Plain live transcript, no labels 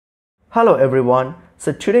Hello everyone.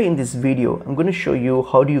 So today in this video I'm going to show you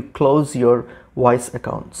how do you close your Wise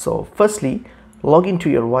account. So firstly, log into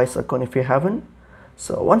your Wise account if you haven't.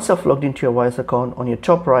 So once I've logged into your Wise account, on your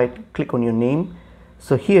top right, click on your name.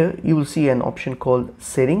 So here you will see an option called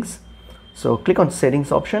settings. So click on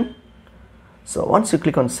settings option. So once you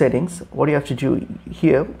click on settings, what you have to do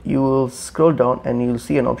here, you will scroll down and you'll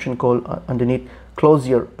see an option called underneath close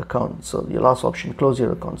your account. So the last option, close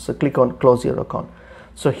your account. So click on close your account.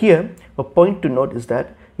 So here a point to note is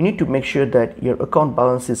that you need to make sure that your account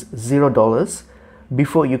balance is $0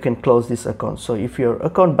 before you can close this account. So if your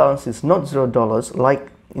account balance is not $0,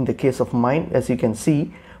 like in the case of mine, as you can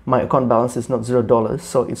see, my account balance is not $0,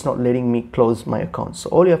 so it's not letting me close my account. So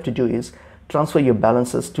all you have to do is transfer your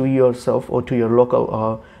balances to yourself or to your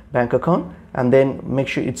local bank account, and then make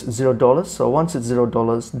sure it's $0. So once it's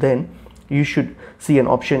 $0, then you should see an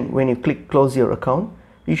option. When you click close your account,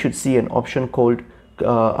 you should see an option called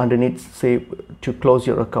underneath, say, to close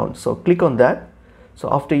your account. So click on that. So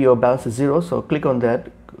after your balance is $0, so click on that,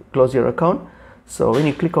 close your account. So when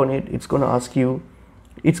you click on it, it's going to ask you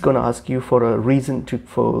for a reason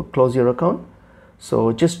for close your account.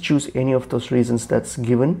 So just choose any of those reasons that's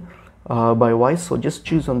given by Wise. So just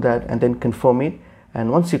choose on that and then confirm it,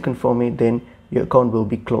 and once you confirm it, then your account will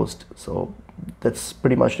be closed. So that's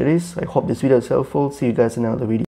pretty much it is. I hope this video is helpful. See you guys in another video.